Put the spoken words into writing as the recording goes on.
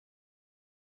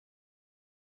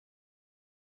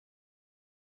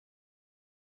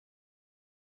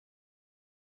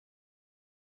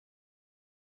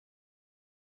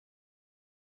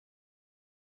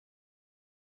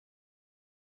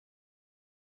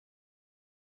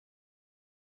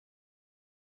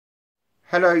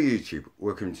Hello YouTube,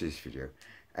 welcome to this video,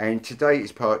 and today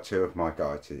is part 2 of my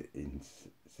guide to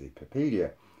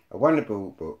Enzippopedia, a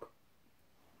wonderful book.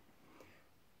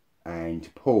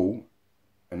 And Paul,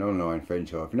 an online friend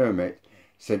who I've never met,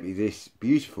 sent me this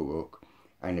beautiful book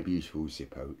and a beautiful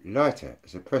Zippo lighter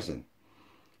as a present.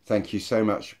 Thank you so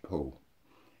much, Paul.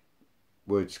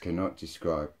 Words cannot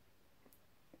describe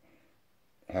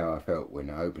how I felt when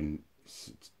I opened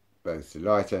both the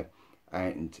lighter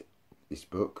and this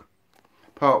book.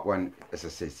 Part 1, as I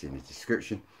said in the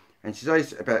description, and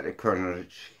today's about the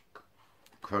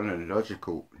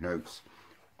chronological notes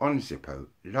on Zippo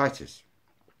lighters.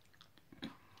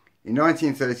 In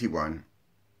 1931,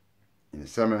 in the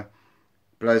summer,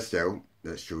 Blaisdell,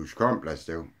 that's George Grant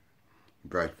Blaisdell, in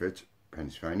Bradford,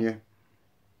 Pennsylvania,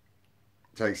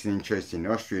 takes an interest in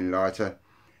Austrian lighter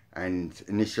and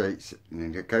initiates the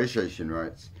negotiation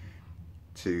rights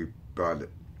to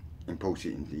import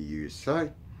it into the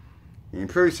USA. He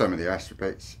improves some of the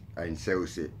aspects and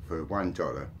sells it for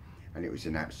 $1, and it was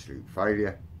an absolute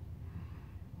failure.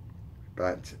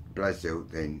 But Blaisdell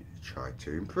then tried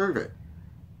to improve it,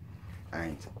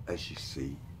 and as you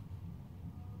see,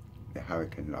 the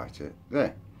Hurricane lighter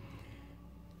there.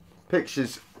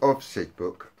 Pictures of said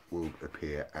book will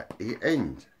appear at the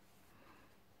end.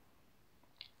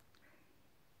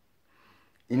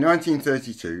 In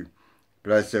 1932,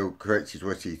 Blaisdell corrected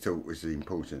what he thought was the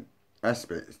important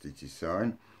aspect of the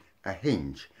design, a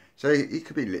hinge, so it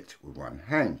could be lit with one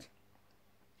hand.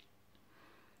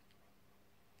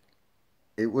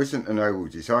 It wasn't an oval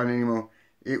design anymore,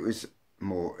 it was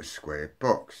more a square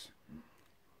box,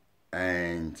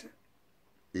 and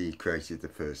he created the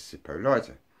first Zippo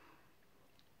lighter.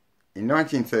 In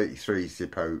 1933,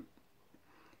 Zippo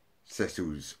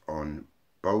settles on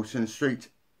Bolton Street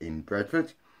in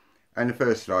Bradford, and the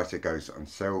first lighter goes on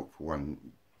sale for $1.95.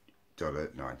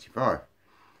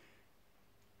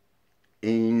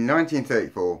 In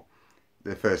 1934,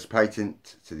 the first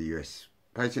patent to the US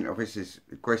Patent Office is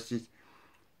requested,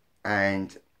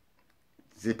 and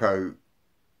Zippo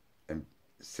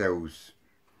sells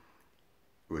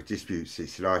or disputes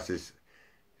its lighters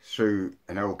through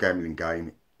an old gambling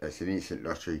game that's an instant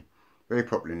lottery, very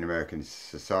popular in American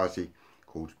society,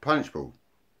 called Punchball.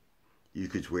 You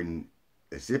could win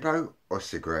a Zippo or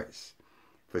cigarettes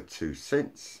for 2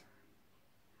 cents.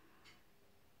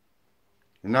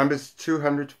 The numbers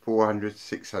 200, 400,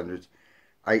 600,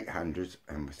 800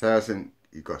 and 1000,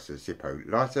 you got a Zippo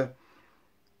lighter.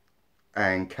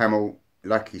 And Camel,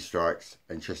 Lucky Strikes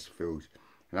and Chesterfield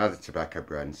and other tobacco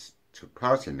brands took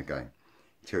part in the game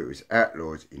until it was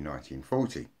outlawed in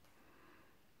 1940.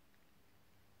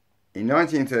 In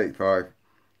 1935,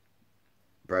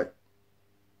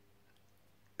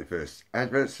 the first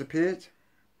adverts appeared,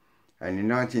 and in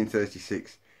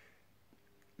 1936,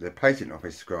 the Patent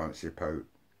Office grants Zippo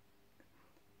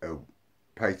a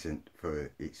patent for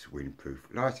its windproof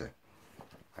lighter,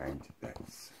 and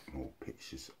that's more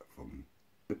pictures from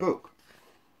the book.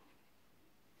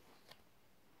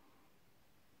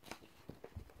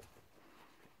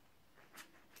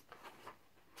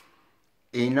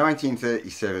 In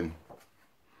 1937,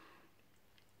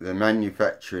 the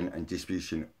manufacturing and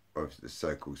distribution of the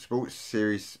so-called sports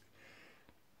series,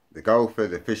 the golfer,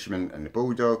 the fisherman and the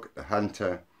bulldog, the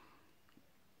hunter,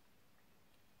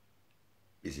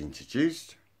 is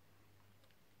introduced.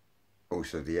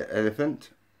 Also the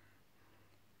elephant.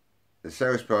 The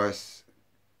sales price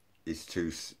is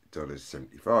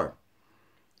 $2.75.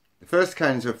 The first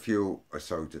cans of fuel are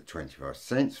sold at 25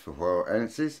 cents for 4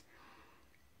 ounces,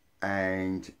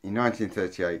 and in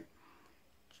 1938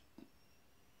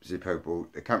 Zippo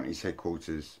bought the company's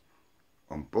headquarters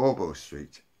on Bourbon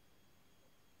Street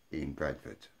in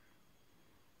Bradford.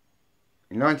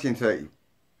 In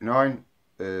 1939,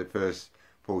 the first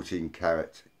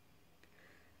 14-carat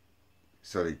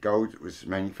solid gold was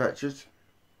manufactured,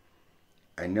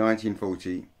 and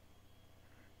 1940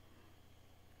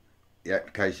 the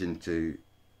application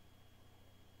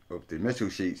of the metal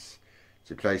sheets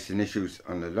to place initials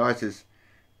on the lighters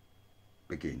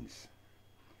begins.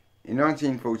 In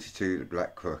 1942, the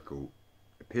black coracle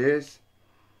appears,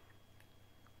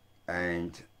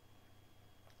 and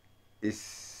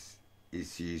this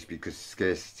is used because of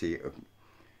scarcity of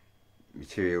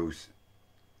materials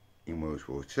in World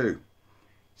War II.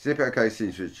 Zippo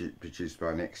casings were produced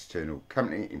by an external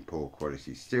company in poor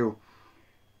quality steel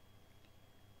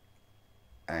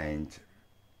and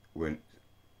weren't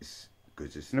as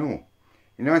good as normal.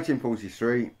 In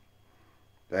 1943,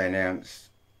 they announced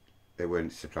they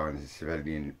weren't supplying the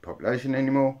civilian population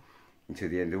anymore until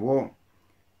the end of the war.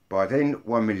 By then,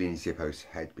 1 million Zippos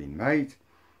had been made,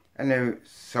 and they were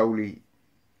solely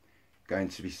going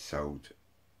to be sold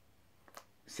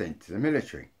sent to the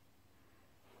military.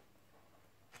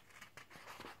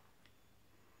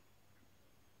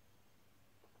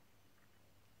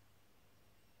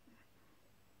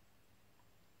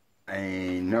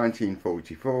 In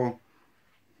 1944,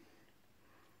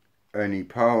 Ernie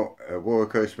Powell, a war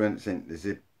correspondent, sent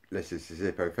the letters to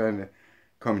Zippo founder,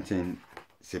 commenting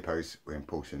Zippos were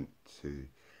important to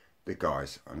the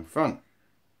guys on the front.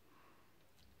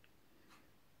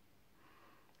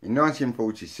 In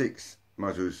 1946,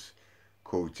 models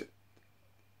called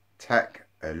tack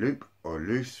a loop or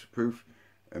loose proof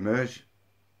emerged,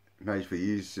 made for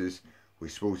users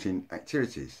with sporting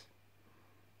activities.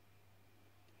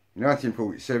 In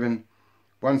 1947,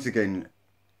 once again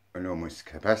enormous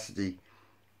capacity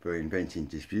for inventing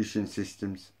distribution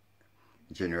systems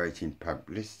and generating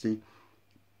publicity,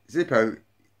 Zippo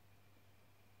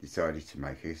decided to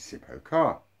make a Zippo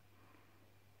car.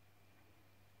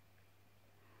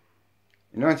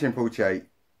 In 1948,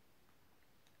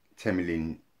 10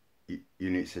 million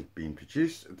units had been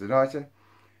produced of the lighter.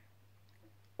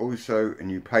 Also, a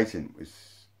new patent was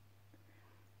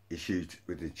issued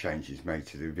with the changes made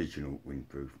to the original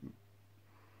windproof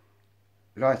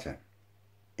lighter.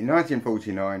 In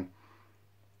 1949,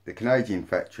 the Canadian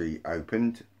factory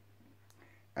opened,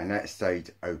 and that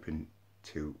stayed open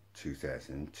till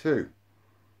 2002.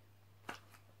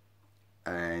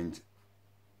 And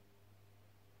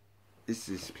this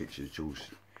is a picture of George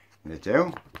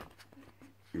Nadell,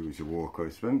 who was a war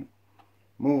correspondent.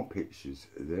 More pictures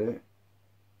there.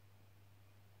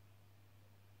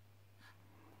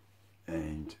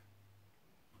 And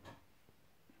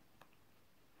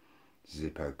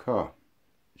Zippo car,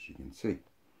 as you can see.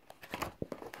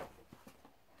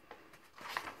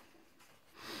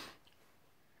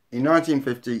 In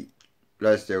 1950,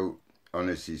 Blaisdell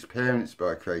honours his parents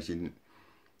by creating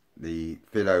the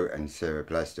Philo and Sarah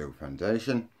Blaisdell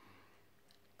Foundation,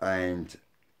 and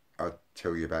I'll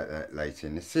tell you about that later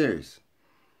in the series.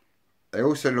 They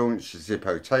also launched the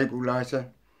Zippo table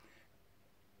lighter,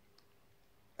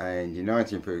 and in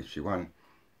 1951,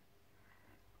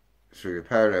 through the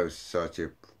Parallel Society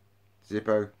of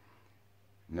Zippo,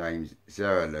 named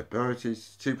Zara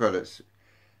Laboratories, two products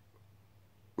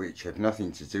which have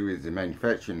nothing to do with the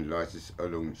manufacturing of lighters are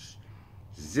launched: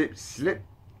 Zip Slip,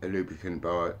 a lubricant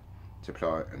bar to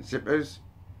apply on zippers,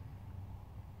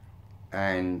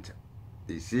 and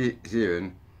the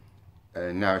Xeron,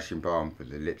 a nourishing balm for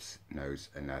the lips, nose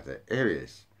and other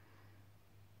areas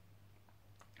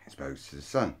exposed to the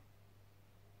sun.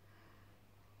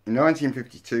 In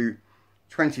 1952,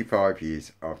 25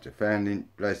 years after founding,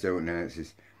 Blaisdell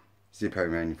announces Zippo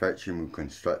Manufacturing will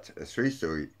construct a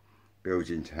 3-storey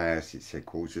building to house its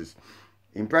headquarters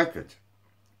in Bradford.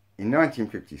 In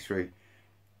 1953,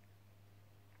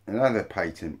 another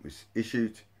patent was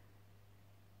issued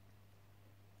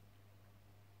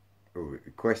or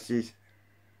requested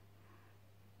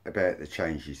about the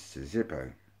changes to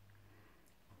Zippo.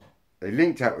 They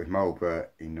linked up with Marlboro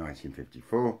in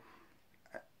 1954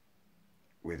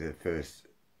 with the first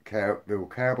Bill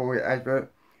Cowboy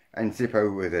advert, and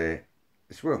Zippo were there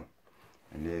as well.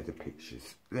 And there are the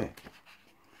pictures there.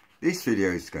 This video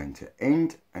is going to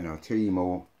end, and I'll tell you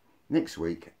more next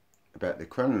week about the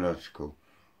chronological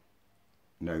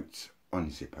notes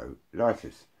on Zippo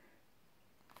lighters.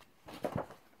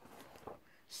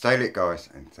 Stay lit, guys,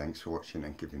 and thanks for watching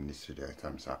and giving this video a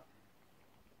thumbs up.